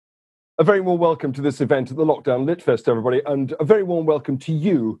A very warm welcome to this event at the Lockdown LitFest, everybody, and a very warm welcome to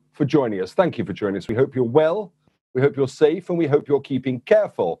you for joining us. Thank you for joining us. We hope you're well, we hope you're safe, and we hope you're keeping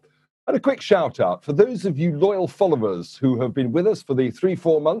careful. And a quick shout out for those of you loyal followers who have been with us for the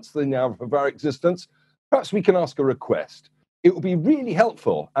 3-4 months now of our existence. Perhaps we can ask a request. It would be really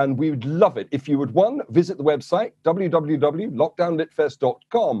helpful, and we would love it if you would, one, visit the website,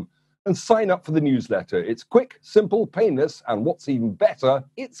 www.lockdownlitfest.com, and sign up for the newsletter. It's quick, simple, painless, and what's even better,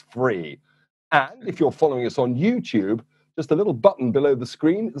 it's free. And if you're following us on YouTube, just a little button below the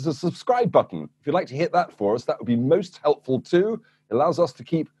screen, there's a subscribe button. If you'd like to hit that for us, that would be most helpful too. It allows us to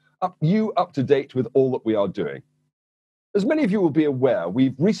keep you up to date with all that we are doing. As many of you will be aware,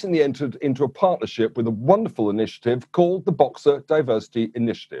 we've recently entered into a partnership with a wonderful initiative called the Boxer Diversity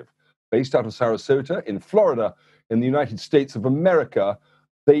Initiative. Based out of Sarasota in Florida, in the United States of America,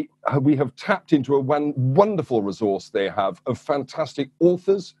 we have tapped into a wonderful resource they have of fantastic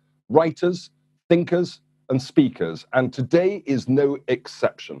authors, writers, thinkers, and speakers, and today is no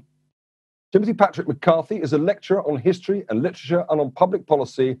exception. Timothy Patrick McCarthy is a lecturer on history and literature and on public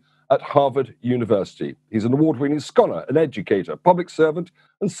policy at Harvard University. He's an award-winning scholar, an educator, public servant,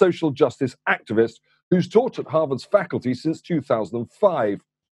 and social justice activist who's taught at Harvard's faculty since 2005.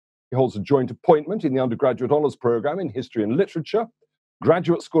 He holds a joint appointment in the undergraduate honors program in history and literature,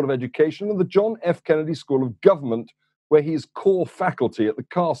 Graduate School of Education, and the John F. Kennedy School of Government, where he is core faculty at the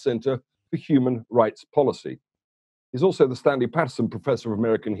Carr Center for Human Rights Policy. He's also the Stanley Patterson Professor of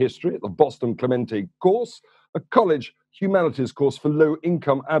American History at the Boston Clemente course, a college humanities course for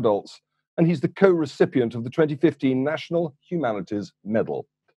low-income adults, and he's the co-recipient of the 2015 National Humanities Medal.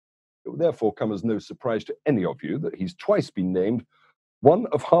 It will therefore come as no surprise to any of you that he's twice been named one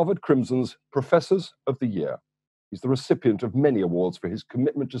of Harvard Crimson's Professors of the Year. He's the recipient of many awards for his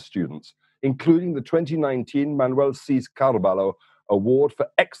commitment to students, including the 2019 Manuel C. Carvalho Award for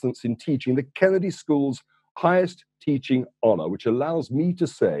Excellence in Teaching, the Kennedy School's highest teaching honor, which allows me to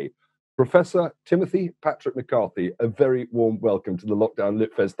say, Professor Timothy Patrick McCarthy, a very warm welcome to the Lockdown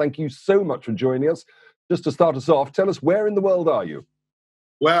LitFest. Thank you so much for joining us. Just to start us off, tell us, where in the world are you?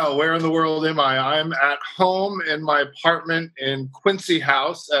 Well, where in the world am I? I'm at home in my apartment in Quincy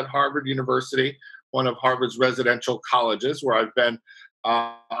House at Harvard University, one of Harvard's residential colleges, where I've been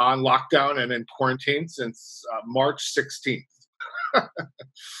on lockdown and in quarantine since March 16th.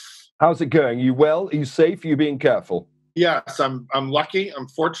 How's it going? Are you well? Are you safe? Are you being careful? Yes, I'm lucky. I'm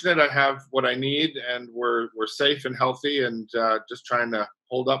fortunate. I have what I need, and we're safe and healthy, and just trying to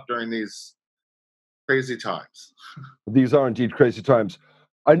hold up during these crazy times. These are indeed crazy times.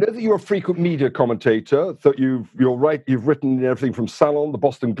 I know that you're a frequent media commentator, that you're right, you've written in everything from Salon, the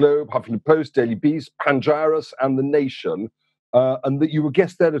Boston Globe, Huffington Post, Daily Beast, Panjaris, and The Nation, and that you were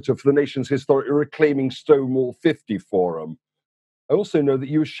guest editor for the nation's historically reclaiming Stonewall 50 forum. I also know that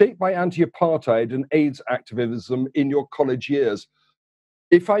you were shaped by anti-apartheid and AIDS activism in your college years.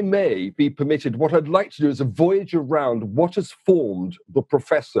 If I may be permitted, what I'd like to do is a voyage around what has formed the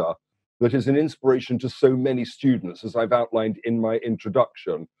professor that is an inspiration to so many students, as I've outlined in my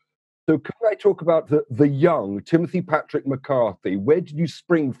introduction. So could I talk about the young Timothy Patrick McCarthy? Where did you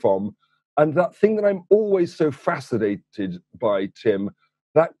spring from? And that thing that I'm always so fascinated by, Tim,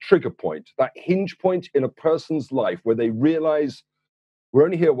 that trigger point, that hinge point in a person's life where they realize we're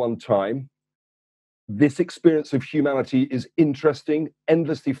only here one time. This experience of humanity is interesting,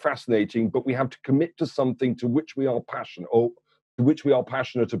 endlessly fascinating, but we have to commit to something to which we are passionate, or to which we are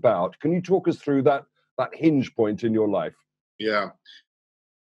passionate about. Can you talk us through that hinge point in your life? Yeah.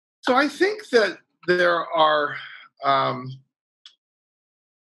 So I think that there are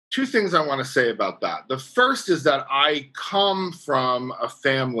two things I want to say about that. The first is that I come from a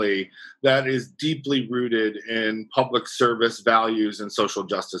family that is deeply rooted in public service values and social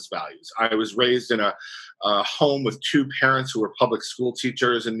justice values. I was raised in a home with two parents who were public school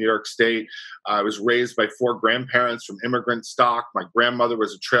teachers in New York State. I was raised by four grandparents from immigrant stock. My grandmother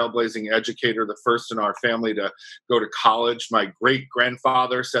was a trailblazing educator, the first in our family to go to college. My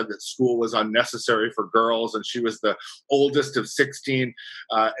great-grandfather said that school was unnecessary for girls, and she was the oldest of 16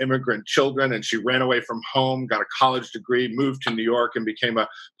 immigrant children, and she ran away from home, got a college degree, moved to New York, and became a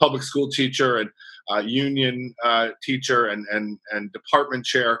public school teacher and union teacher and department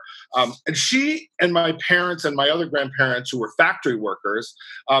chair. And she and my parents and my other grandparents, who were factory workers,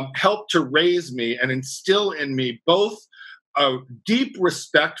 helped to raise me and instill in me both a deep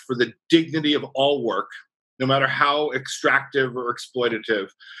respect for the dignity of all work, no matter how extractive or exploitative,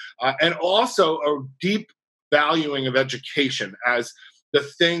 and also a deep valuing of education as the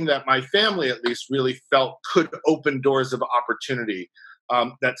thing that my family, at least, really felt could open doors of opportunity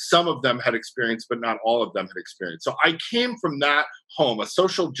that some of them had experienced, but not all of them had experienced. So I came from that home, a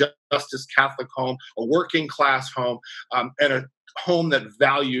social justice Catholic home, a working class home, and a home that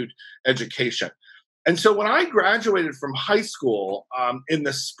valued education. And so when I graduated from high school in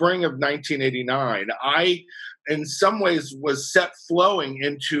the spring of 1989, I, in some ways, was set flowing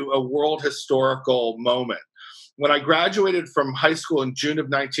into a world historical moment. When I graduated from high school in June of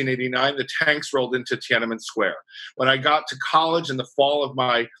 1989, the tanks rolled into Tiananmen Square. When I got to college in the fall of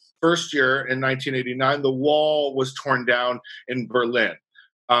my first year in 1989, the wall was torn down in Berlin.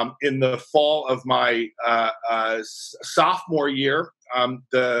 In the fall of my sophomore year,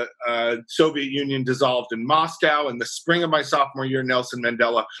 the Soviet Union dissolved in Moscow. In the spring of my sophomore year, Nelson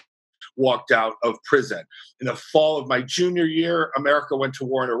Mandela walked out of prison. In the fall of my junior year, America went to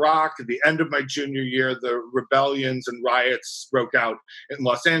war in Iraq. At the end of my junior year, the rebellions and riots broke out in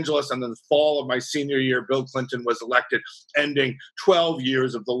Los Angeles. And in the fall of my senior year, Bill Clinton was elected, ending 12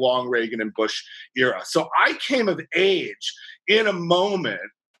 years of the long Reagan and Bush era. So I came of age in a moment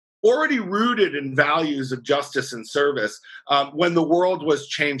already rooted in values of justice and service when the world was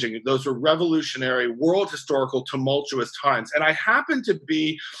changing. Those were revolutionary, world historical, tumultuous times. And I happened to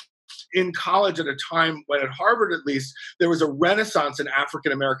be in college at a time when, at Harvard at least, there was a renaissance in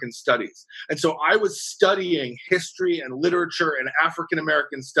African American studies. And so I was studying history and literature and African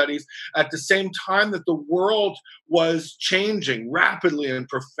American studies at the same time that the world was changing rapidly and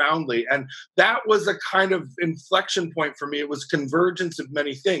profoundly. And that was a kind of inflection point for me. It was convergence of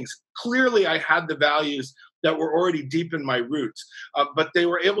many things. Clearly, I had the values that were already deep in my roots, but they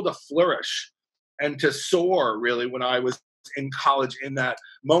were able to flourish and to soar, really, when I was in college in that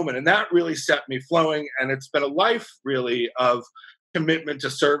moment. And that really set me flowing. And it's been a life, really, of commitment to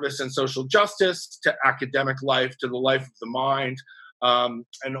service and social justice, to academic life, to the life of the mind.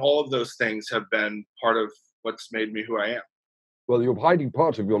 And all of those things have been part of what's made me who I am. Well, you're hiding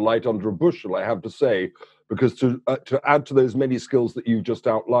part of your light under a bushel, I have to say, because to add to those many skills that you've just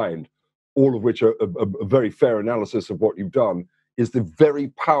outlined, all of which are a very fair analysis of what you've done, is the very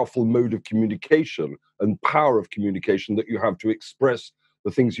powerful mode of communication and power of communication that you have to express the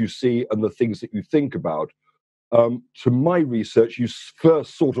things you see and the things that you think about. To my research, you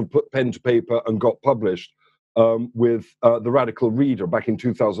first sort of put pen to paper and got published with The Radical Reader back in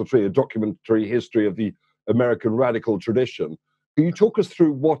 2003, a documentary history of the American radical tradition. Can you talk us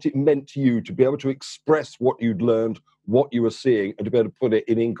through what it meant to you to be able to express what you'd learned, what you were seeing, and to be able to put it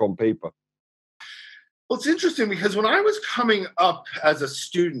in ink on paper? Well, it's interesting because when I was coming up as a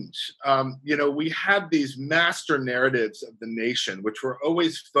student, we had these master narratives of the nation, which were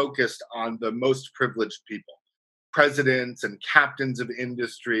always focused on the most privileged people, presidents and captains of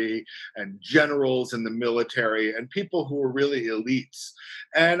industry and generals in the military and people who were really elites.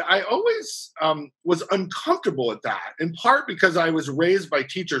 And I always was uncomfortable at that, in part because I was raised by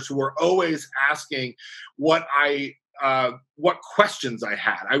teachers who were always asking what questions I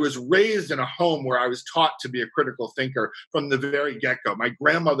had. I was raised in a home where I was taught to be a critical thinker from the very get-go. My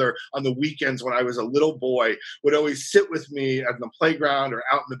grandmother, on the weekends when I was a little boy, would always sit with me at the playground or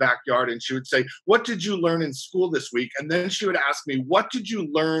out in the backyard, and she would say, "What did you learn in school this week?" And then she would ask me, "What did you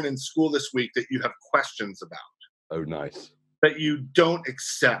learn in school this week that you have questions about?" Oh, nice. That you don't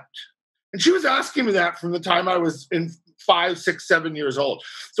accept. And she was asking me that from the time I was in 5, 6, 7 years old.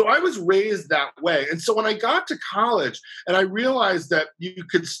 So I was raised that way. And so when I got to college and I realized that you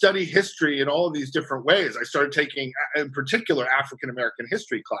could study history in all of these different ways, I started taking, in particular, African-American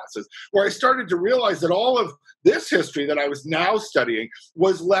history classes, where I started to realize that all of this history that I was now studying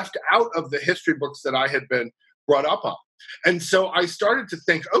was left out of the history books that I had been brought up on. And so I started to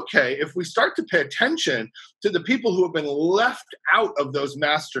think, okay, if we start to pay attention to the people who have been left out of those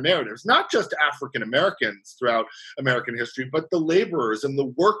master narratives, not just African Americans throughout American history, but the laborers and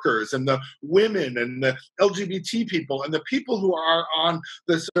the workers and the women and the LGBT people and the people who are on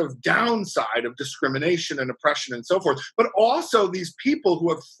the sort of downside of discrimination and oppression and so forth, but also these people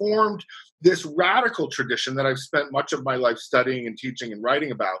who have formed this radical tradition that I've spent much of my life studying and teaching and writing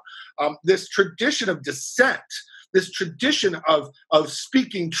about, this tradition of dissent, this tradition of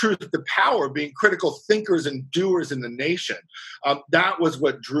speaking truth to power, being critical thinkers and doers in the nation. That was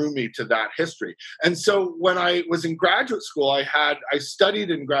what drew me to that history. And so when I was in graduate school, I studied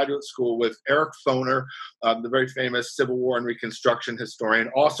in graduate school with Eric Foner, the very famous Civil War and Reconstruction historian,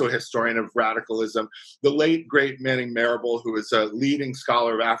 also a historian of radicalism, the late, great Manning Marable, who is a leading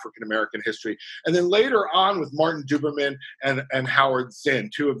scholar of African-American history, and then later on with Martin Duberman and Howard Zinn,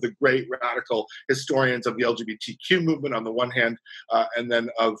 two of the great radical historians of the LGBTQ LGBTQ movement on the one hand, and then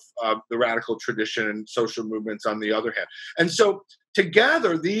of the radical tradition and social movements on the other hand. And so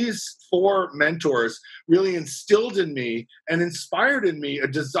together, these four mentors really instilled in me and inspired in me a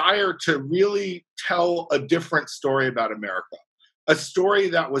desire to really tell a different story about America. A story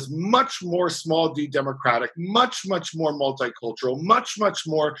that was much more small d democratic, much, much more multicultural, much, much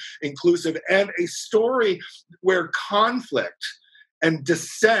more inclusive, and a story where conflict and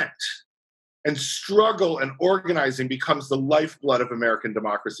dissent and struggle and organizing becomes the lifeblood of American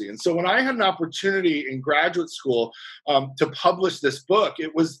democracy. And so when I had an opportunity in graduate school to publish this book,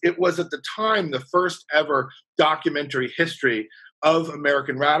 it was at the time the first ever documentary history of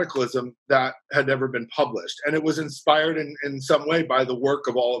American radicalism that had ever been published. And it was inspired in some way by the work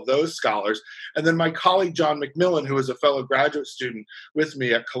of all of those scholars. And then my colleague, John McMillan, who was a fellow graduate student with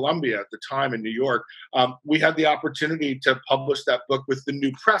me at Columbia at the time in New York, we had the opportunity to publish that book with the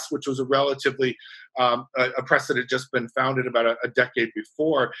New Press, which was a relatively, a press that had just been founded about a decade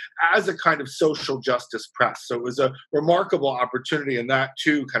before, as a kind of social justice press. So it was a remarkable opportunity, and that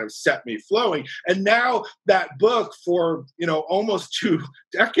too kind of set me flowing. And now that book, for almost 2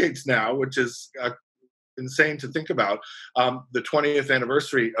 decades now, which is insane to think about. The 20th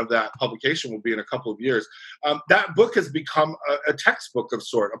anniversary of that publication will be in a couple of years. That book has become a textbook of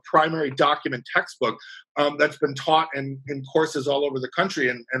sort, a primary document textbook that's been taught in courses all over the country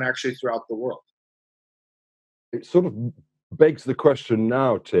and actually throughout the world. It sort of begs the question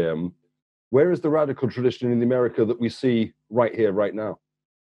now, Tim, where is the radical tradition in America that we see right here, right now?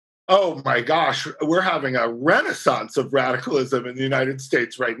 Oh my gosh, we're having a renaissance of radicalism in the United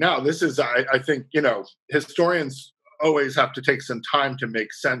States right now. This is, I think, historians always have to take some time to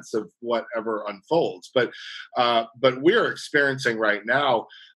make sense of whatever unfolds. But we're experiencing right now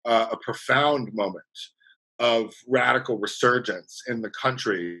a profound moment of radical resurgence in the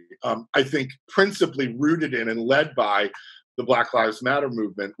country. I think principally rooted in and led by the Black Lives Matter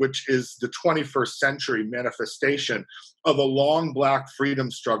movement, which is the 21st century manifestation of a long Black freedom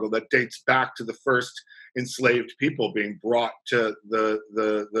struggle that dates back to the first enslaved people being brought to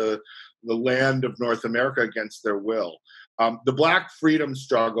the land of North America against their will. The Black freedom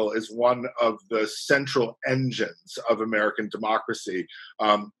struggle is one of the central engines of American democracy,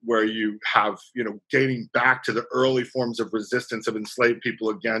 where you have, dating back to the early forms of resistance of enslaved people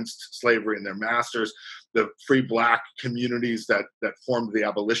against slavery and their masters, the free Black communities that formed the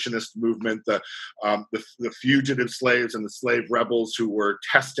abolitionist movement, the fugitive slaves and the slave rebels who were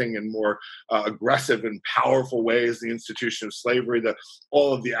testing in more aggressive and powerful ways the institution of slavery,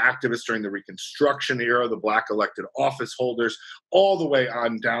 all of the activists during the Reconstruction era, the Black elected office holders, all the way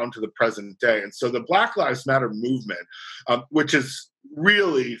on down to the present day. And so the Black Lives Matter movement, which is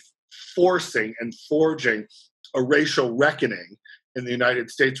really forcing and forging a racial reckoning in the United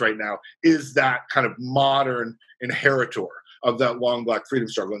States right now, is that kind of modern inheritor of that long Black freedom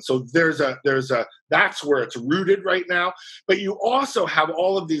struggle. And so that's where it's rooted right now. But you also have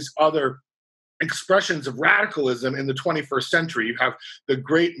all of these other expressions of radicalism in the 21st century. You have the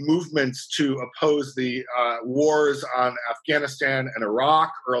great movements to oppose the wars on Afghanistan and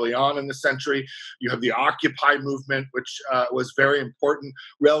Iraq early on in the century. You have the Occupy movement, which was very important,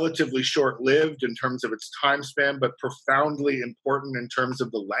 relatively short-lived in terms of its time span, but profoundly important in terms of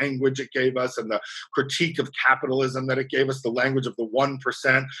the language it gave us and the critique of capitalism that it gave us, the language of the 1%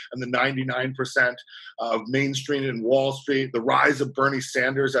 and the 99% of Main Street and Wall Street, the rise of Bernie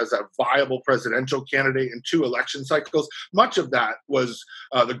Sanders as a viable presidential candidate in 2 election cycles. Much of that was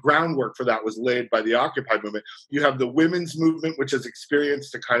the groundwork for that was laid by the Occupy movement. You have the women's movement, which has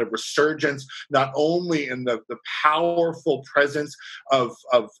experienced a kind of resurgence, not only in the powerful presence of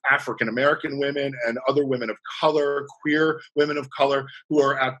African American women and other women of color, queer women of color, who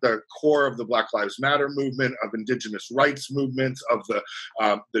are at the core of the Black Lives Matter movement, of indigenous rights movements, of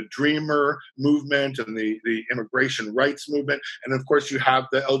the Dreamer movement and the immigration rights movement. And of course, you have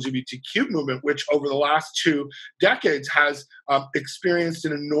the LGBTQ movement, which over the last 2 decades has experienced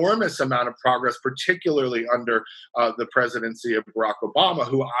an enormous amount of progress, particularly under the presidency of Barack Obama,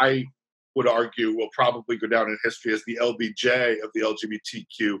 who I would argue will probably go down in history as the LBJ of the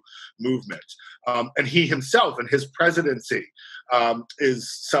LGBTQ movement. And he himself and his presidency is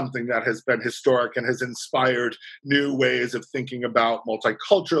something that has been historic and has inspired new ways of thinking about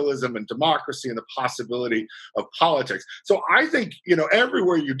multiculturalism and democracy and the possibility of politics. So I think,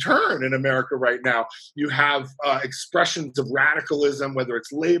 everywhere you turn in America right now, you have expressions of radicalism, whether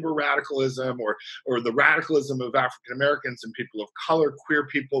it's labor radicalism or the radicalism of African Americans and people of color, queer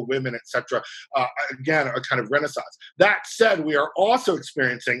people, women, etc. Again, a kind of renaissance. That said, we are also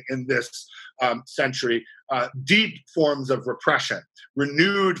experiencing in this century deep forms of repression,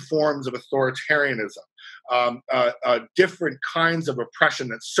 renewed forms of authoritarianism, different kinds of oppression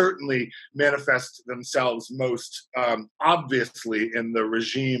that certainly manifest themselves most obviously in the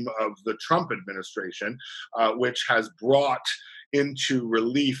regime of the Trump administration, which has brought into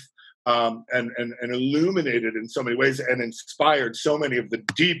relief and illuminated in so many ways and inspired so many of the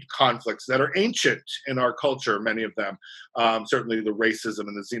deep conflicts that are ancient in our culture, many of them. Certainly the racism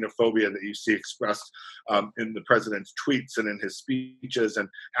and the xenophobia that you see expressed in the president's tweets and in his speeches and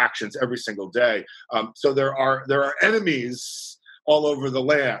actions every single day. So there are enemies all over the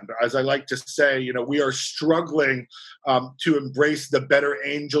land. As I like to say, we are struggling to embrace the better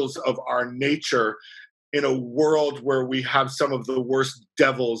angels of our nature in a world where we have some of the worst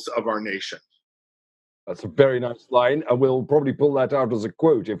devils of our nation. That's a very nice line, and we'll probably pull that out as a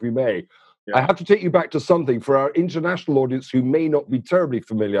quote, if we may. Yeah. I have to take you back to something for our international audience who may not be terribly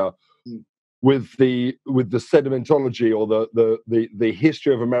familiar with the sedimentology or the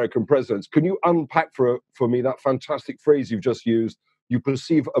history of American presidents. Can you unpack for me that fantastic phrase you've just used? You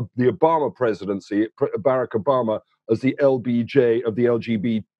perceive the Obama presidency, Barack Obama, as the LBJ of the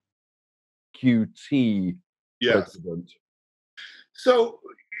LGBTQT president. So,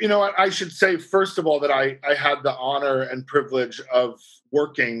 I should say, first of all, that I had the honor and privilege of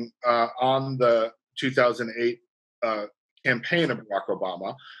working on the 2008 campaign of Barack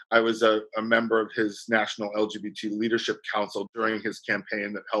Obama. I was a member of his National LGBT Leadership Council during his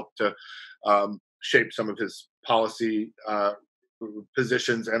campaign that helped to shape some of his policy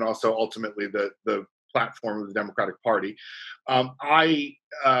positions and also ultimately the platform of the Democratic Party. I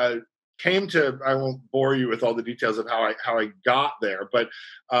won't bore you with all the details of how I got there, but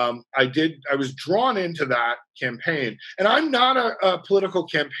I was drawn into that campaign. And I'm not a political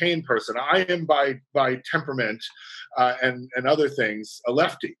campaign person. I am by temperament and other things a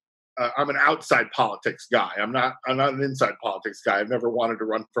lefty. I'm an outside politics guy. I'm not an inside politics guy. I've never wanted to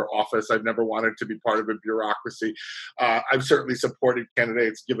run for office. I've never wanted to be part of a bureaucracy. I've certainly supported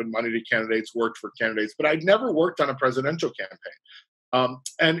candidates, given money to candidates, worked for candidates, but I'd never worked on a presidential campaign.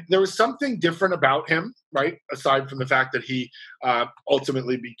 And there was something different about him, right? Aside from the fact that he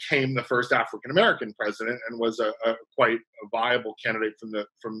ultimately became the first African-American president and was a quite a viable candidate from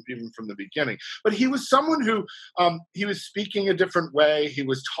the beginning. But he was someone who he was speaking a different way. He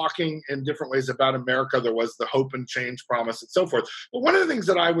was talking in different ways about America. There was the hope and change promise and so forth. But one of the things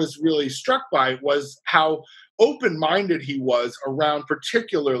that I was really struck by was how open-minded he was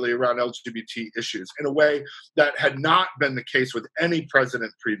particularly around LGBT issues in a way that had not been the case with any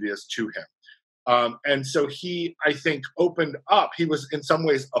president previous to him. And so he, I think, opened up. He was in some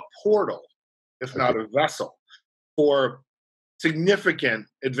ways a portal, if not a vessel, for significant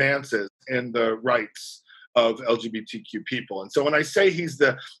advances in the rights of LGBTQ people. And so when I say he's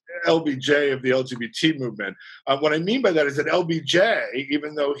the LBJ of the LGBT movement, what I mean by that is that LBJ,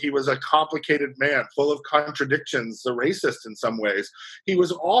 even though he was a complicated man, full of contradictions, a racist in some ways, he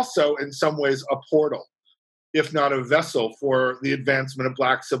was also in some ways a portal, if not a vessel, for the advancement of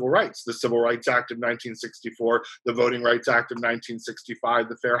Black civil rights. The Civil Rights Act of 1964, the Voting Rights Act of 1965,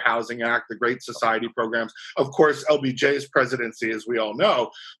 the Fair Housing Act, the Great Society programs. Of course, LBJ's presidency, as we all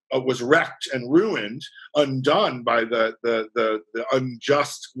know, was wrecked and ruined, undone by the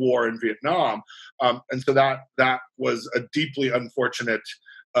unjust war in Vietnam. And so that was a deeply unfortunate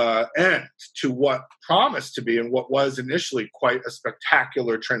end to what promised to be and what was initially quite a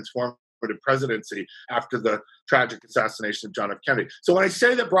spectacular transformative presidency after the tragic assassination of John F. Kennedy. So when I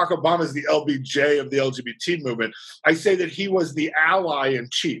say that Barack Obama is the LBJ of the LGBT movement, I say that he was the ally in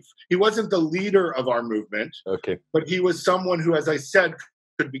chief. He wasn't the leader of our movement, but he was someone who, as I said,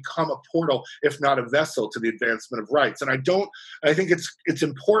 could become a portal, if not a vessel, to the advancement of rights. And I think it's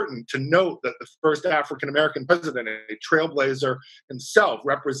important to note that the first African-American president, a trailblazer himself,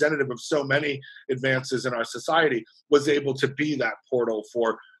 representative of so many advances in our society, was able to be that portal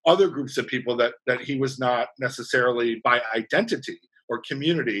for other groups of people that he was not necessarily by identity or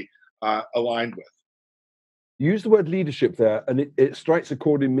community aligned with. You use the word leadership there, and it strikes a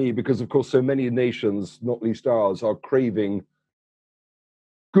chord in me because, of course, so many nations, not least ours, are craving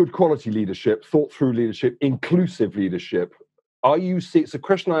good quality leadership, thought through leadership, inclusive leadership. It's a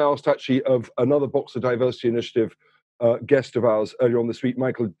question I asked actually of another Boxer Diversity Initiative guest of ours earlier on this week,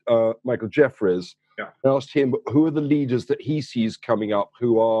 Michael Jeffries. Yeah. I asked him who are the leaders that he sees coming up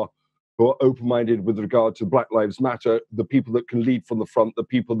who are open-minded with regard to Black Lives Matter, the people that can lead from the front, the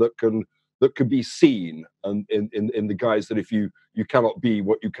people that can be seen, and in the guise that if you cannot be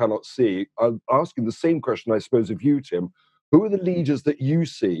what you cannot see. I'm asking the same question, I suppose, of you, Tim. Who are the leaders that you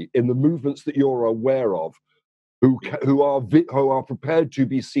see in the movements that you're aware of, who are prepared to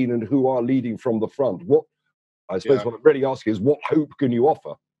be seen and who are leading from the front? What I'm really asking is, what hope can you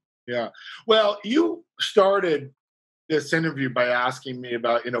offer? Yeah. Well, you started this interview by asking me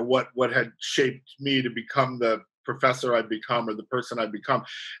about, what had shaped me to become the professor I'd become or the person I'd become.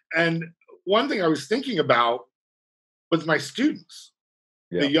 And one thing I was thinking about was my students,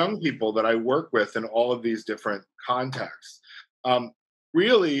 Yeah. the young people that I work with in all of these different contexts,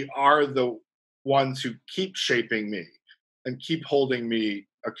 really are the ones who keep shaping me and keep holding me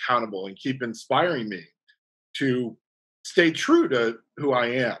accountable and keep inspiring me to stay true to who I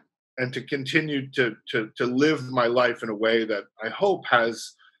am and to continue to live my life in a way that I hope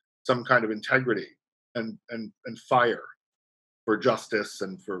has some kind of integrity and fire for justice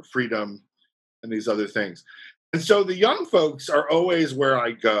and for freedom and these other things. And so the young folks are always where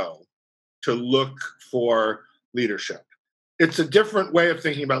I go to look for leadership. It's a different way of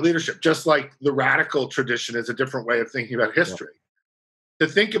thinking about leadership, just like the radical tradition is a different way of thinking about history. To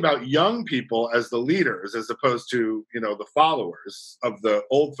think about young people as the leaders as opposed to the followers of the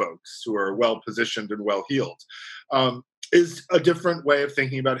old folks who are well positioned and well heeled, is a different way of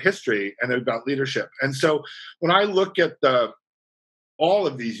thinking about history and about leadership. And so when I look at all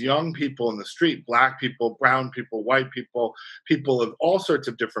of these young people in the street, Black people, brown people, white people, people of all sorts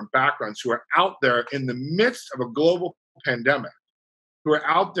of different backgrounds who are out there in the midst of a global pandemic, who are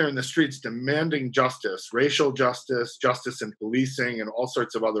out there in the streets demanding justice, racial justice, justice in policing, and all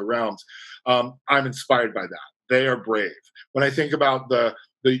sorts of other realms, I'm inspired by that. They are brave. When I think about the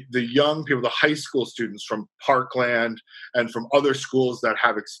young people, the high school students from Parkland and from other schools that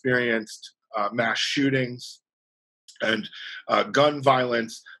have experienced mass shootings and gun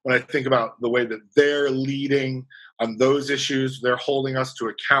violence, when I think about the way that they're leading on those issues, they're holding us to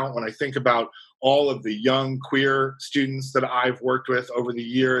account. When I think about all of the young queer students that I've worked with over the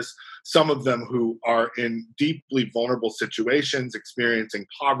years, some of them who are in deeply vulnerable situations, experiencing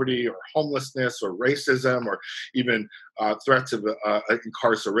poverty or homelessness or racism or even threats of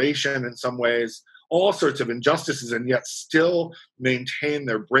incarceration in some ways, all sorts of injustices, and yet still maintain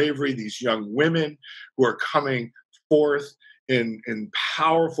their bravery. These young women who are coming forth in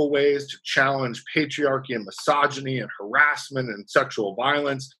powerful ways to challenge patriarchy and misogyny and harassment and sexual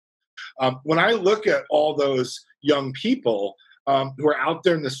violence. When I look at all those young people who are out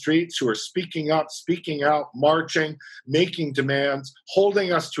there in the streets, who are speaking up, speaking out, marching, making demands,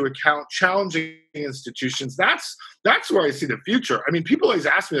 holding us to account, challenging institutions, that's where I see the future. I mean, people always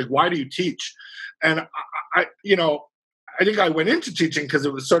ask me, like, why do you teach? And I think I went into teaching because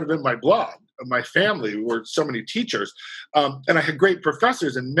it was sort of in my blood. My family were so many teachers, and I had great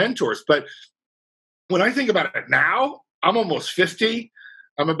professors and mentors. But when I think about it now, I'm almost 50.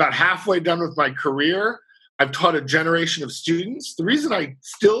 I'm about halfway done with my career. I've taught a generation of students. The reason I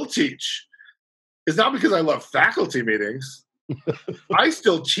still teach is not because I love faculty meetings. I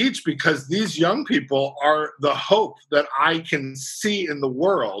still teach because these young people are the hope that I can see in the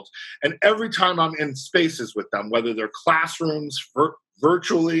world. And every time I'm in spaces with them, whether they're classrooms,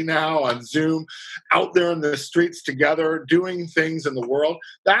 virtually now on Zoom, out there in the streets together, doing things in the world,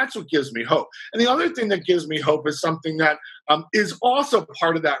 that's what gives me hope. And the other thing that gives me hope is something that is also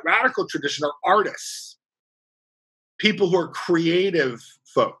part of that radical tradition are artists, people who are creative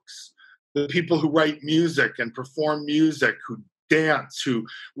folks, the people who write music and perform music, who dance, who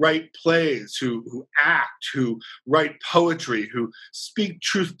write plays, who act, who write poetry, who speak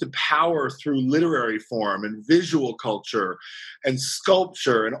truth to power through literary form and visual culture and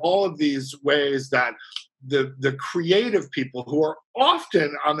sculpture and all of these ways that the creative people who are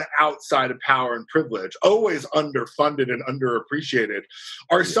often on the outside of power and privilege, always underfunded and underappreciated,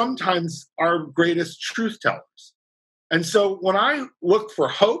 are sometimes our greatest truth tellers. And so when I look for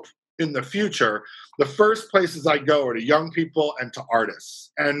hope in the future, the first places I go are to young people and to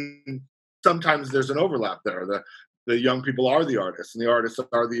artists. And sometimes there's an overlap there. The young people are the artists and the artists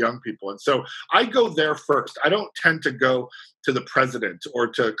are the young people. And so I go there first. I don't tend to go to the president or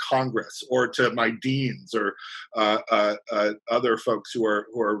to Congress or to my deans or other folks who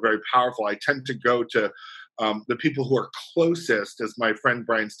are very powerful. I tend to go to the people who are closest, as my friend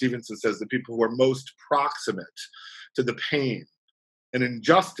Brian Stevenson says, the people who are most proximate to the pain and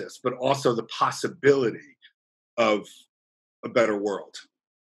injustice, but also the possibility of a better world.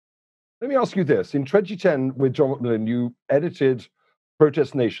 Let me ask you this. In 2010, with John McMillan, you edited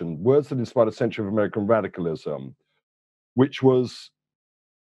Protest Nation, Words That Inspired a Century of American Radicalism, which was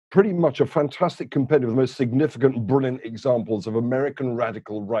pretty much a fantastic compendium of the most significant, brilliant examples of American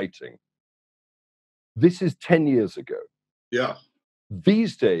radical writing. This is 10 years ago. Yeah.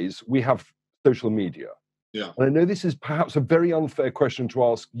 These days, we have social media. Yeah. And I know this is perhaps a very unfair question to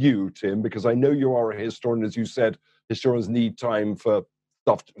ask you, Tim, because I know you are a historian. As you said, historians need time for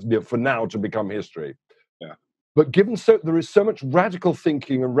stuff for now to become history. Yeah. But given there is so much radical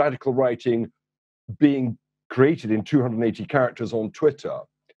thinking and radical writing being created in 280 characters on Twitter.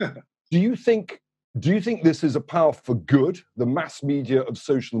 Do you think this is a power for good, the mass media of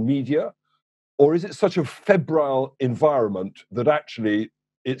social media, or is it such a febrile environment that actually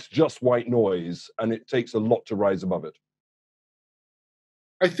it's just white noise and it takes a lot to rise above it?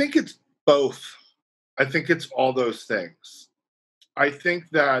 I think it's both. I think it's all those things. I think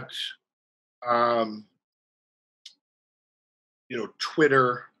that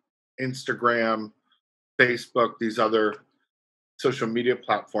Twitter, Instagram, Facebook, these other social media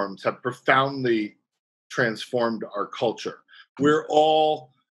platforms have profoundly transformed our culture. We're all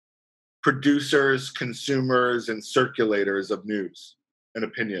producers, consumers, and circulators of news and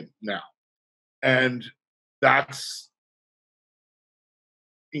opinion now. And that's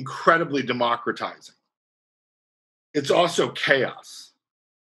incredibly democratizing. It's also chaos.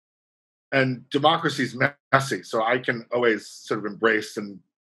 And democracy is messy, so I can always sort of embrace and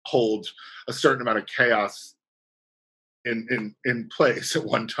hold a certain amount of chaos in place at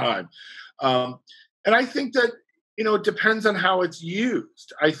one time. And I think that, it depends on how it's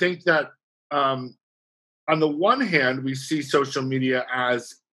used. I think that on the one hand, we see social media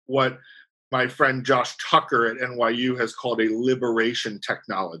as what my friend Josh Tucker at NYU has called a liberation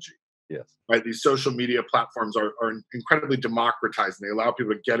technology. Yes. Right? These social media platforms are incredibly democratized, and they allow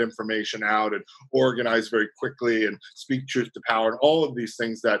people to get information out and organize very quickly and speak truth to power and all of these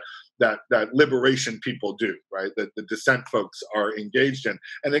things that liberation people do, right? That the dissent folks are engaged in.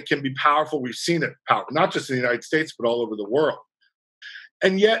 And it can be powerful. We've seen it powerful, not just in the United States, but all over the world.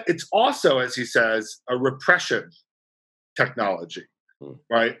 And yet it's also, as he says, a repression technology,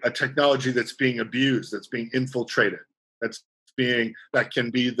 right? A technology that's being abused, that's being infiltrated, that can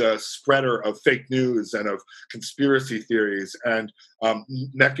be the spreader of fake news and of conspiracy theories and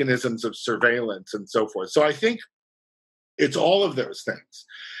mechanisms of surveillance and so forth. So I think it's all of those things.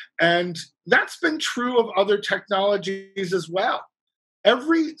 And that's been true of other technologies as well.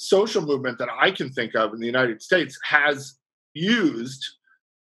 Every social movement that I can think of in the United States has used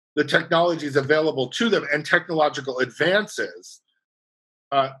the technologies available to them and technological advances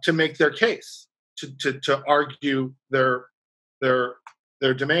to make their case, to argue their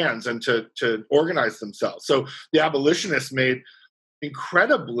demands and to organize themselves. So the abolitionists made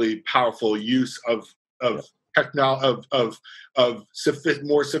incredibly powerful use of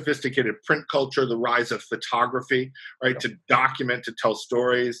more sophisticated print culture, the rise of photography, right, to document, to tell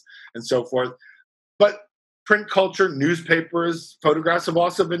stories, and so forth. But print culture, newspapers, photographs have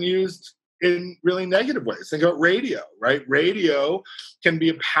also been used in really negative ways. Think about radio, right? Radio can be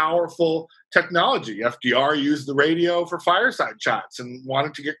a powerful technology. FDR used the radio for fireside chats and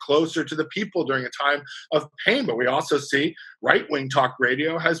wanted to get closer to the people during a time of pain. But we also see right-wing talk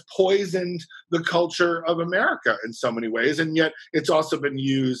radio has poisoned the culture of America in so many ways. And yet it's also been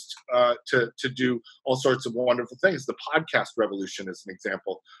used to do all sorts of wonderful things. The podcast revolution is an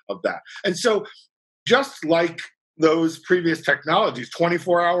example of that. And so just like those previous technologies,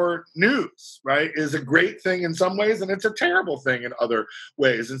 24-hour news, right, is a great thing in some ways, and it's a terrible thing in other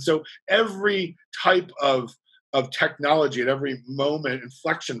ways. And so every type of technology at every moment,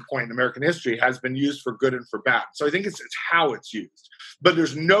 inflection point in American history has been used for good and for bad. So I think it's how it's used. But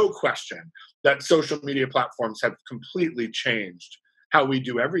there's no question that social media platforms have completely changed how we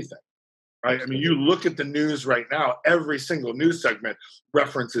do everything. Right? I mean, you look at the news right now, every single news segment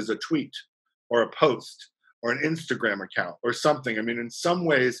references a tweet or a post or an Instagram account or something. I mean, in some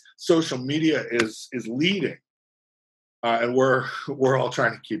ways, social media is leading, and we're all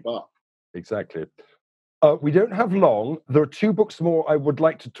trying to keep up. Exactly. We don't have long. There are two books more I would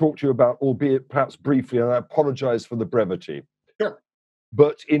like to talk to you about, albeit perhaps briefly, and I apologize for the brevity. Sure.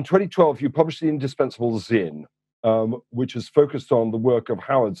 But in 2012, you published The Indispensable Zinn, which is focused on the work of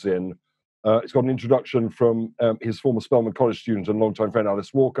Howard Zinn. It's got an introduction from his former Spelman College student and longtime friend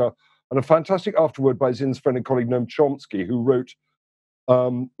Alice Walker, and a fantastic afterword by Zinn's friend and colleague Noam Chomsky, who wrote,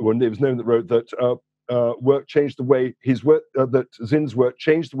 well, it was Noam that wrote that work changed the way that Zinn's work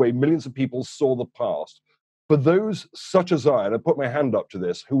changed the way millions of people saw the past. For those such as I, and I put my hand up to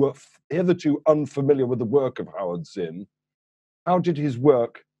this, who were hitherto unfamiliar with the work of Howard Zinn, how did his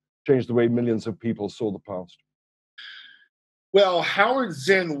work change the way millions of people saw the past? Well, Howard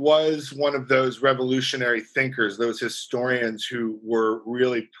Zinn was one of those revolutionary thinkers, those historians who were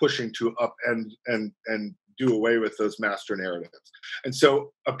really pushing to upend and do away with those master narratives. And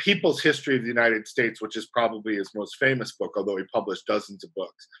so A People's History of the United States, which is probably his most famous book, although he published dozens of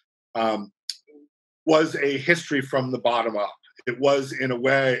books, was a history from the bottom up. It was, in a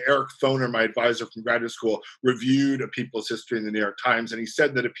way, Eric Foner, my advisor from graduate school, reviewed A People's History in the New York Times, and he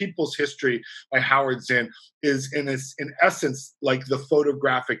said that A People's History by Howard Zinn is, in essence, like the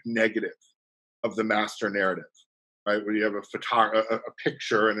photographic negative of the master narrative, right? Where you have a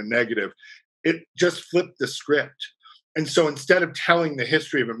picture and a negative, it just flipped the script. And so instead of telling the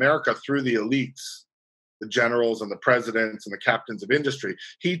history of America through the elites, the generals and the presidents and the captains of industry,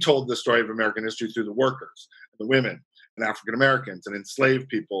 he told the story of American history through the workers, the women, and African Americans, and enslaved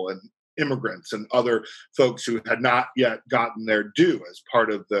people, and immigrants, and other folks who had not yet gotten their due as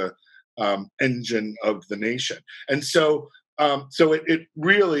part of the engine of the nation. And so, it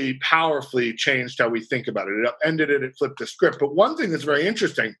really powerfully changed how we think about it. It upended it, it flipped the script. But one thing that's very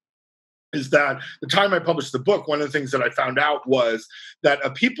interesting is that the time I published the book, one of the things that I found out was that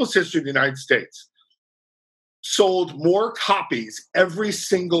A People's History of the United States sold more copies every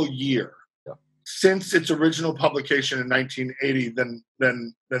single year since its original publication in 1980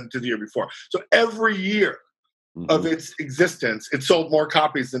 than to the year before. So every year of its existence, it sold more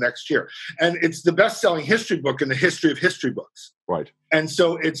copies the next year. And it's the best-selling history book in the history of history books. Right. And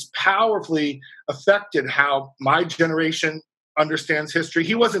so it's powerfully affected how my generation understands history.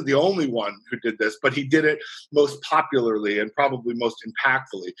 He wasn't the only one who did this, but he did it most popularly and probably most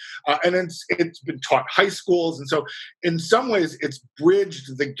impactfully. And it's been taught high schools. And so in some ways, it's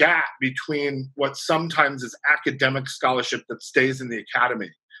bridged the gap between what sometimes is academic scholarship that stays in the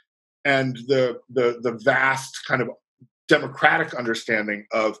academy and the vast kind of democratic understanding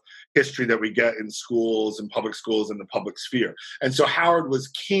of history that we get in schools and public schools and the public sphere. And so Howard was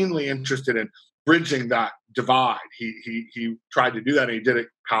keenly interested in bridging that divide. He tried to do that, and he did it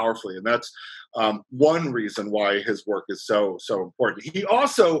powerfully. And that's one reason why his work is so important. He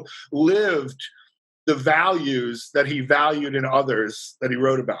also lived the values that he valued in others that he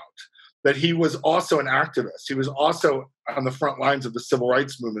wrote about. That he was also an activist. He was also on the front lines of the civil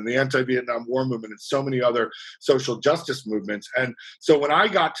rights movement, the anti-Vietnam War movement, and so many other social justice movements. And so when I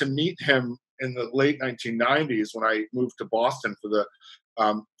got to meet him in the late 1990s, when I moved to Boston for the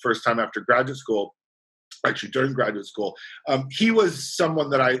first time after graduate school, actually during graduate school, he was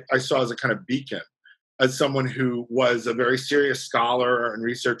someone that I saw as a kind of beacon, as someone who was a very serious scholar and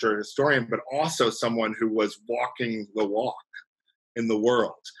researcher and historian, but also someone who was walking the walk in the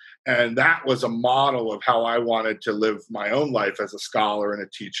world. And that was a model of how I wanted to live my own life as a scholar and a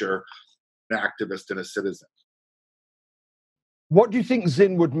teacher, an activist and a citizen. What do you think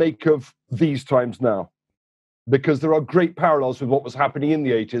Zinn would make of these times now? Because there are great parallels with what was happening in the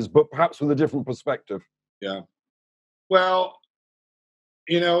 80s, but perhaps with a different perspective. Yeah. Well,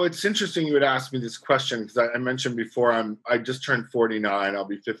 it's interesting you would ask me this question, because I mentioned before I just turned 49. I'll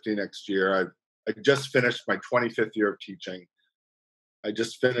be 50 next year. I just finished my 25th year of teaching. I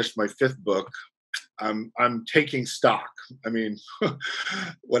just finished my 5th book. I'm taking stock. I mean,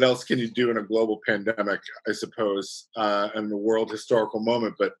 what else can you do in a global pandemic, I suppose, and the world historical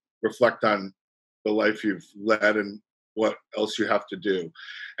moment, but reflect on the life you've led and what else you have to do.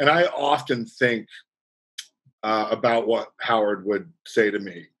 And I often think about what Howard would say to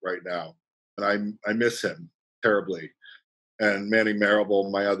me right now. And I miss him terribly. And Manny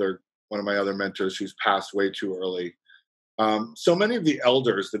Marable, one of my other mentors who's passed way too early. So many of the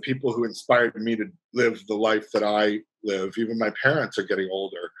elders, the people who inspired me to live the life that I live, even my parents are getting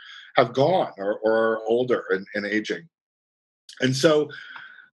older, have gone or are older and aging. And so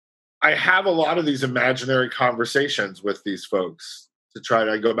I have a lot of these imaginary conversations with these folks to try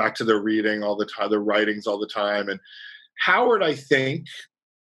to go back to their reading all the time, their writings all the time. And Howard, I think,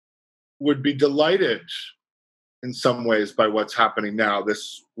 would be delighted in some ways by what's happening now,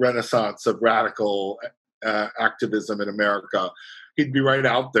 this renaissance of radical activism in America. He'd be right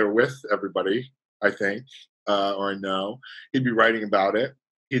out there with everybody, I think, or I know. He'd be writing about it.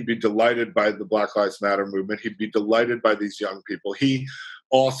 He'd be delighted by the Black Lives Matter movement. He'd be delighted by these young people. He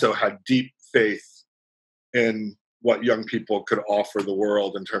also had deep faith in what young people could offer the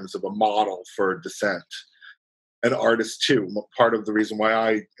world in terms of a model for dissent. And artists, too. Part of the reason why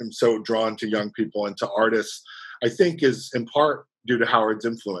I am so drawn to young people and to artists, I think, is in part due to Howard's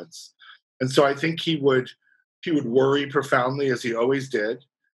influence. And so I think he would worry profoundly, as he always did,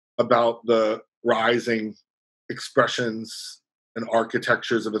 about the rising expressions and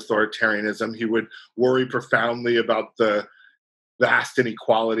architectures of authoritarianism. He would worry profoundly about the vast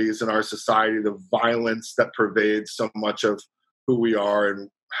inequalities in our society, the violence that pervades so much of who we are and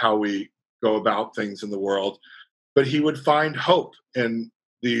how we go about things in the world. But he would find hope in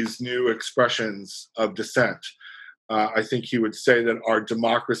these new expressions of dissent. I think he would say that our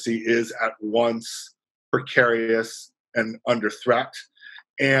democracy is at once precarious and under threat,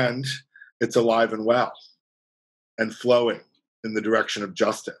 and it's alive and well and flowing in the direction of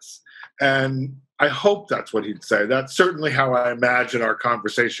justice. And I hope that's what he'd say. That's certainly how I imagine our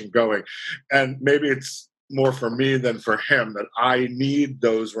conversation going. And maybe it's more for me than for him that I need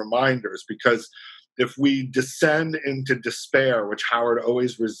those reminders, because if we descend into despair, which Howard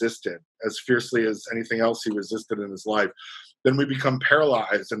always resisted as fiercely as anything else he resisted in his life, then we become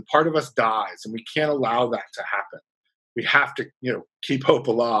paralyzed and part of us dies, and we can't allow that to happen. We have to, keep hope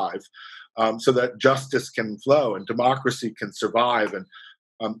alive, so that justice can flow and democracy can survive. And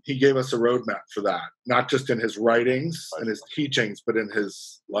he gave us a roadmap for that, not just in his writings and his teachings, but in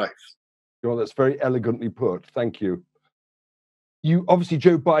his life. Well, that's very elegantly put. Thank you. Obviously,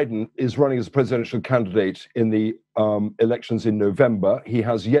 Joe Biden is running as a presidential candidate in the elections in November. He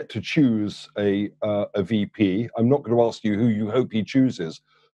has yet to choose a VP. I'm not going to ask you who you hope he chooses,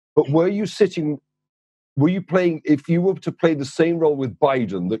 but were you playing, if you were to play the same role with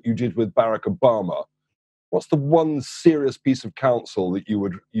Biden that you did with Barack Obama, what's the one serious piece of counsel that you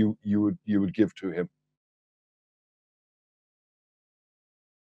would give to him?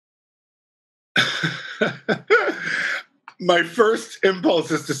 My first impulse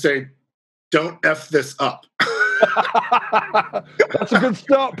is to say, don't F this up. That's a good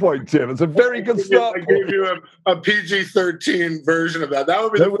start point, Tim. It's a very good start point. I gave you a PG-13 version of that. That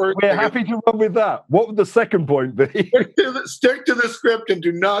would be the first We're thing. happy to run with that. What would the second point be? Stick to the script and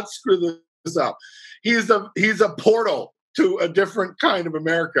do not screw this up. He's a portal to a different kind of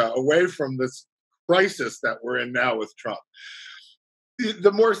America, away from this crisis that we're in now with Trump.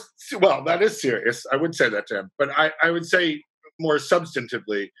 That is serious. I would say that to him, but I would say more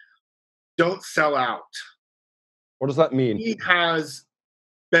substantively, don't sell out. What does that mean? He has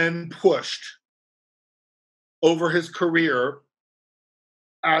been pushed over his career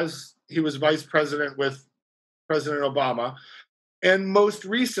as he was vice president with President Obama, and most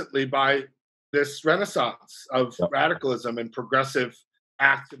recently by this renaissance of radicalism and progressive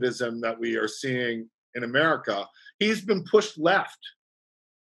activism that we are seeing in America. He's been pushed left.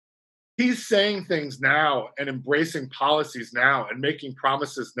 He's saying things now and embracing policies now and making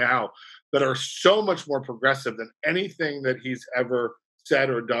promises now that are so much more progressive than anything that he's ever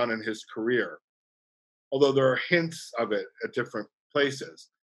said or done in his career, although there are hints of it at different places.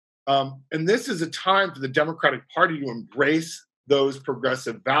 And this is a time for the Democratic Party to embrace those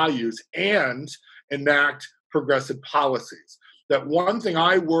progressive values and enact progressive policies. That one thing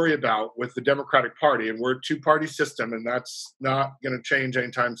I worry about with the Democratic Party, and we're a two-party system, and that's not going to change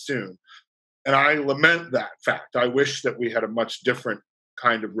anytime soon. And I lament that fact. I wish that we had a much different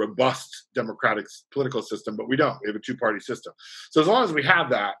kind of robust democratic political system, but we don't. We have a two-party system. So as long as we have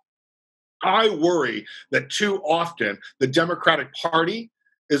that, I worry that too often the Democratic Party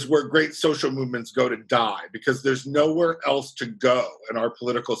is where great social movements go to die, because there's nowhere else to go in our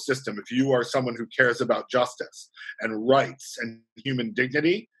political system. If you are someone who cares about justice and rights and human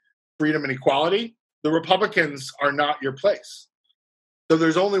dignity, freedom and equality, the Republicans are not your place. So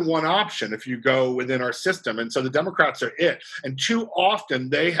there's only one option if you go within our system. And so the Democrats are it. And too often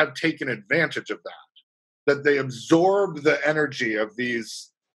they have taken advantage of that they absorb the energy of these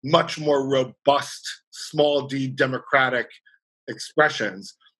much more robust, small d democratic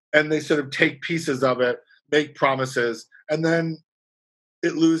expressions, and they sort of take pieces of it, make promises, and then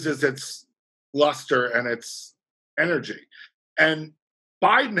it loses its luster and its energy. And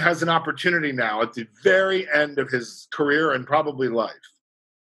Biden has an opportunity now at the very end of his career and probably life,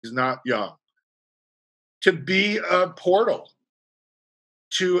 he's not young, to be a portal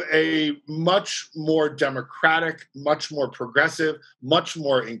to a much more democratic, much more progressive, much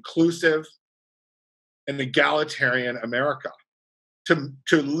more inclusive and egalitarian America.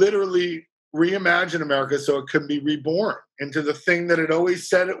 To literally reimagine America so it can be reborn into the thing that it always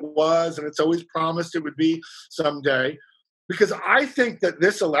said it was, and it's always promised it would be someday. Because I think that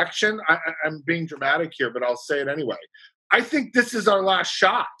this election, I'm being dramatic here, but I'll say it anyway. I think this is our last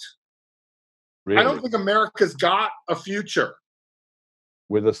shot. Really? I don't think America's got a future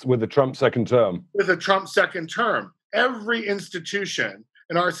with a Trump second term. With a Trump second term, every institution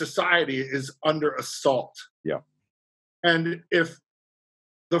in our society is under assault. Yeah. And if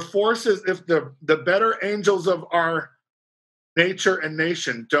the forces, if the better angels of our nature and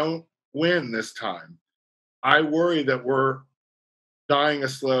nation don't win this time, I worry that we're dying a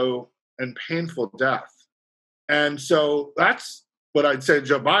slow and painful death. And so that's what I'd say to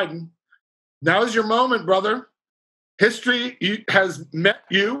Joe Biden. Now's your moment, brother. History has met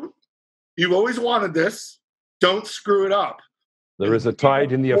you. You've always wanted this. Don't screw it up. There is a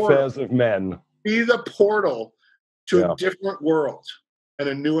tide in the affairs of men. Be the portal to a different world and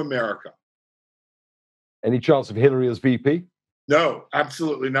a new America. Any chance of Hillary as VP? No,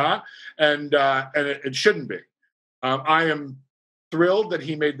 absolutely not. And it shouldn't be. I am thrilled that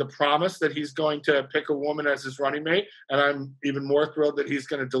he made the promise that he's going to pick a woman as his running mate, and I'm even more thrilled that he's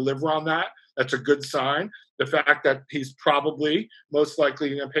going to deliver on that. That's a good sign. The fact that he's probably most likely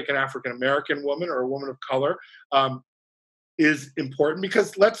going to pick an African-American woman or a woman of color is important,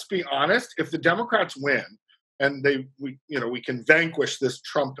 because let's be honest, if the Democrats win and we can vanquish this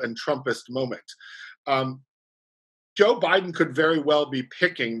Trump and Trumpist moment, Joe Biden could very well be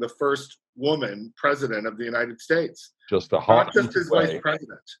picking the first woman president of the United States. Just a not just his way. vice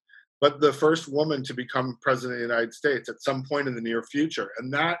president, but the first woman to become president of the United States at some point in the near future.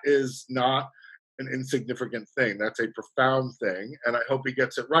 And that is not an insignificant thing. That's a profound thing. And I hope he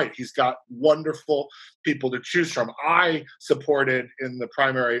gets it right. He's got wonderful people to choose from. I supported in the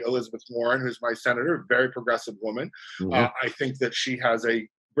primary Elizabeth Warren, who's my senator, a very progressive woman. Mm-hmm. I think that she has a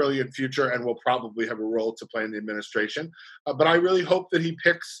brilliant future and will probably have a role to play in the administration. But I really hope that he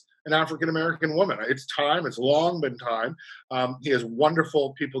picks an African-American woman. It's time. It's long been time. He has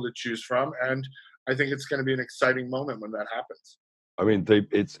wonderful people to choose from. And I think it's going to be an exciting moment when that happens. I mean,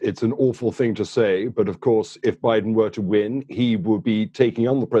 it's an awful thing to say, but of course, if Biden were to win, he would be taking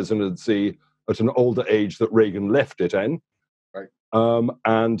on the presidency at an older age that Reagan left it in. Right.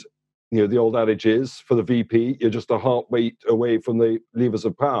 And the old adage is, for the VP, you're just a heartbeat away from the levers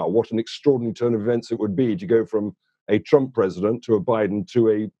of power. What an extraordinary turn of events it would be to go from a Trump president to a Biden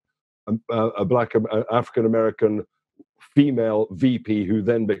to a black African-American female VP who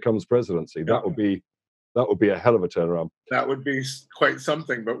then becomes presidency. Yeah. That would be a hell of a turnaround. That would be quite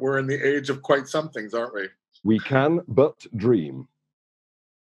something, but we're in the age of quite somethings, aren't we? We can but dream.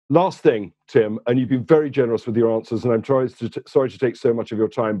 Last thing, Tim, and you've been very generous with your answers, and I'm sorry to take so much of your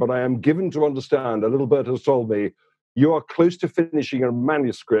time, but I am given to understand, a little bit has told me, you are close to finishing a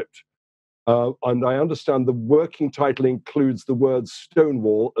manuscript, and I understand the working title includes the words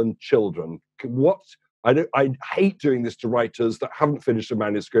Stonewall and children. I hate doing this to writers that haven't finished a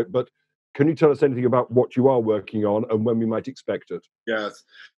manuscript, but can you tell us anything about what you are working on and when we might expect it? Yes.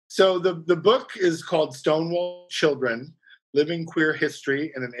 So the book is called Stonewall Children, Living Queer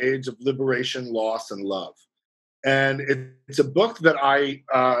History in an Age of Liberation, Loss, and Love. And it's a book that I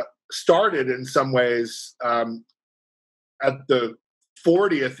started in some ways at the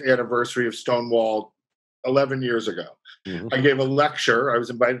 40th anniversary of Stonewall 11 years ago. Mm-hmm. I gave a lecture. I was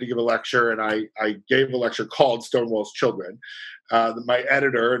invited to give a lecture, and I gave a lecture called Stonewall's Children. My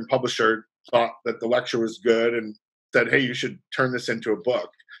editor and publisher thought that the lecture was good and said, hey, you should turn this into a book.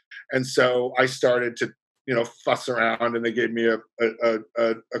 And so I started to, fuss around, and they gave me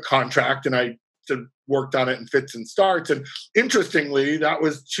a contract, and I worked on it in fits and starts. And interestingly, that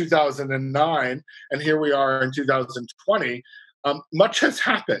was 2009, and here we are in 2020. Much has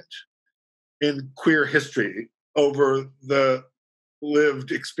happened in queer history over the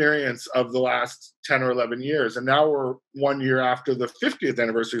lived experience of the last 10 or 11 years. And now we're 1 year after the 50th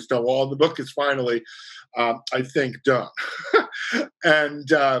anniversary of Stonewall. The book is finally, I think, done. And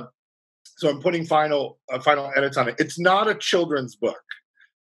so I'm putting final edits on it. It's not a children's book,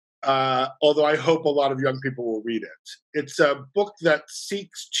 although I hope a lot of young people will read it. It's a book that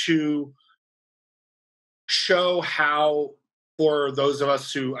seeks to show how, for those of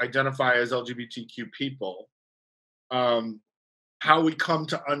us who identify as LGBTQ people, how we come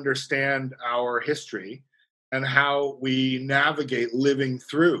to understand our history and how we navigate living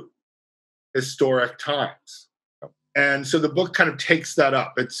through historic times. And so the book kind of takes that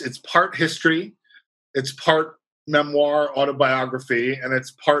up. It's part history, it's part memoir, autobiography, and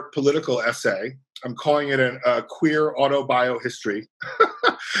it's part political essay. I'm calling it a queer autobiohistory.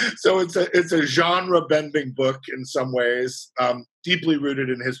 So it's a genre-bending book in some ways, deeply rooted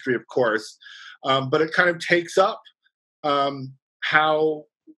in history, of course, but it kind of takes up how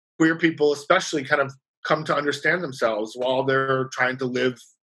queer people especially kind of come to understand themselves while they're trying to live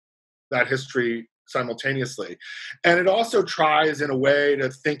that history simultaneously. And it also tries in a way to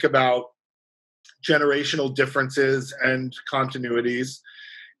think about generational differences and continuities.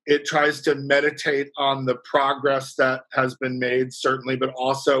 It tries to meditate on the progress that has been made, certainly, but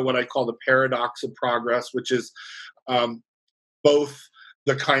also what I call the paradox of progress, which is both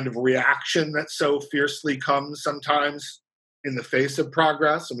the kind of reaction that so fiercely comes sometimes in the face of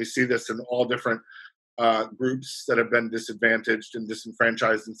progress, and we see this in all different groups that have been disadvantaged and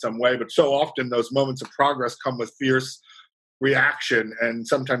disenfranchised in some way, but so often those moments of progress come with fierce reaction and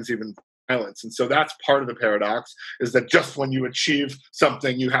sometimes even violence. And so that's part of the paradox, is that just when you achieve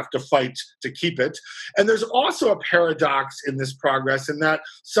something, you have to fight to keep it. And there's also a paradox in this progress in that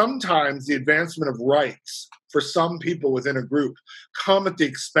sometimes the advancement of rights for some people within a group come at the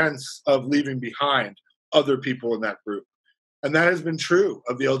expense of leaving behind other people in that group. And that has been true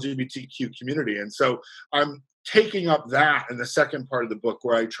of the LGBTQ community. And so I'm taking up that in the second part of the book,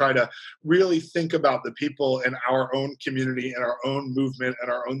 where I try to really think about the people in our own community and our own movement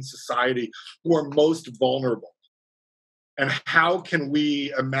and our own society who are most vulnerable. And how can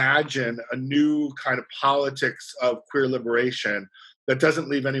we imagine a new kind of politics of queer liberation that doesn't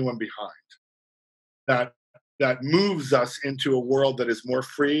leave anyone behind, that moves us into a world that is more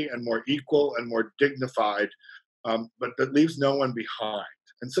free and more equal and more dignified, but that leaves no one behind.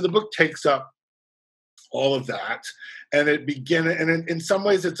 And so the book takes up all of that, and in some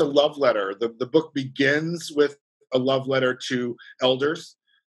ways it's a love letter. The book begins with a love letter to elders,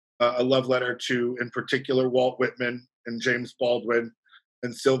 a love letter to, in particular, Walt Whitman and James Baldwin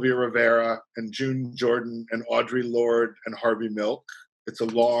and Sylvia Rivera and June Jordan and Audre Lorde and Harvey Milk. It's a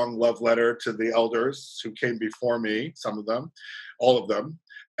long love letter to the elders who came before me, some of them, all of them.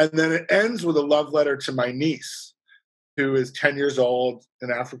 And then it ends with a love letter to my niece, who is 10 years old,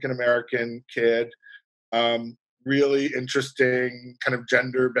 an African-American kid, really interesting, kind of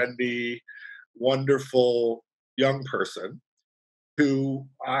gender bendy, wonderful young person who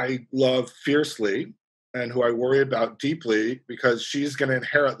I love fiercely and who I worry about deeply, because she's going to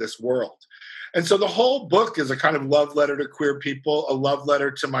inherit this world. And so the whole book is a kind of love letter to queer people, a love letter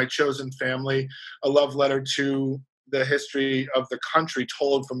to my chosen family, a love letter to the history of the country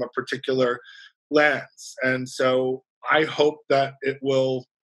told from a particular lens. And so I hope that it will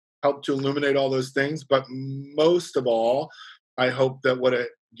help to illuminate all those things. But most of all, I hope that what it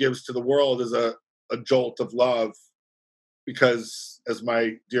gives to the world is a jolt of love, because, as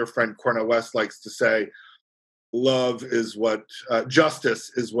my dear friend Cornel West likes to say,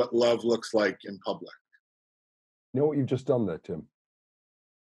 justice is what love looks like in public. You know what you've just done there, Tim?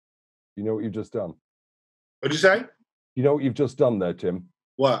 You know what you've just done? What'd you say? You know what you've just done there, Tim?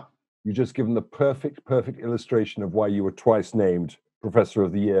 What? You've just given the perfect illustration of why you were twice named Professor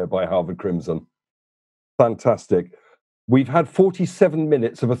of the Year by Harvard Crimson. Fantastic. We've had 47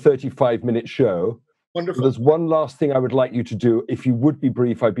 minutes of a 35-minute show. Wonderful. There's one last thing I would like you to do. If you would be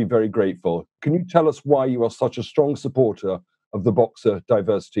brief, I'd be very grateful. Can you tell us why you are such a strong supporter of the Boxer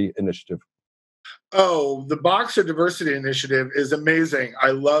Diversity Initiative? Oh, the Boxer Diversity Initiative is amazing.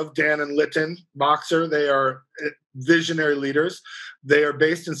 I love Dan and Lytton Boxer. They are visionary leaders. They are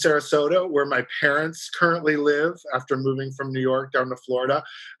based in Sarasota, where my parents currently live after moving from New York down to Florida.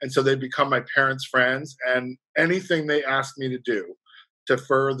 And so they become my parents' friends. And anything they ask me to do to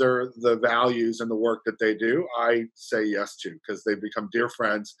further the values and the work that they do, I say yes to, because they become dear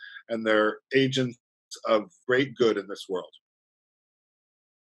friends and they're agents of great good in this world.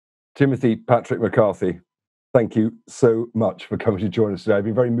 Timothy Patrick McCarthy, thank you so much for coming to join us today. I've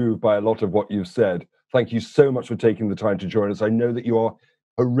been very moved by a lot of what you've said. Thank you so much for taking the time to join us. I know that you are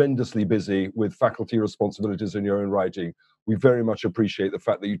horrendously busy with faculty responsibilities in your own writing. We very much appreciate the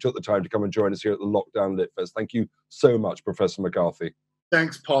fact that you took the time to come and join us here at the Lockdown LitFest. Thank you so much, Professor McCarthy.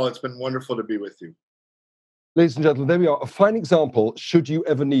 Thanks, Paul. It's been wonderful to be with you. Ladies and gentlemen, there we are. A fine example, should you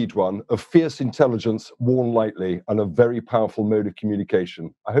ever need one, of fierce intelligence worn lightly and a very powerful mode of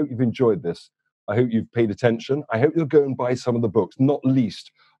communication. I hope you've enjoyed this. I hope you've paid attention. I hope you'll go and buy some of the books, not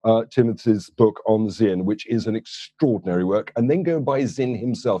least Timothy's book on Zinn, which is an extraordinary work, and then go and buy Zinn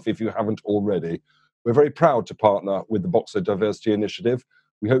himself if you haven't already. We're very proud to partner with the Boxer Diversity Initiative.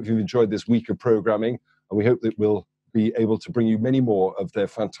 We hope you've enjoyed this week of programming, and we hope that we'll be able to bring you many more of their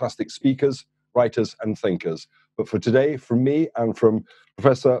fantastic speakers, writers and thinkers. But for today, from me and from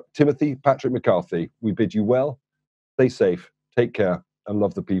Professor Timothy Patrick McCarthy, we bid you well, stay safe, take care, and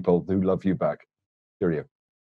love the people who love you back. Cheerio.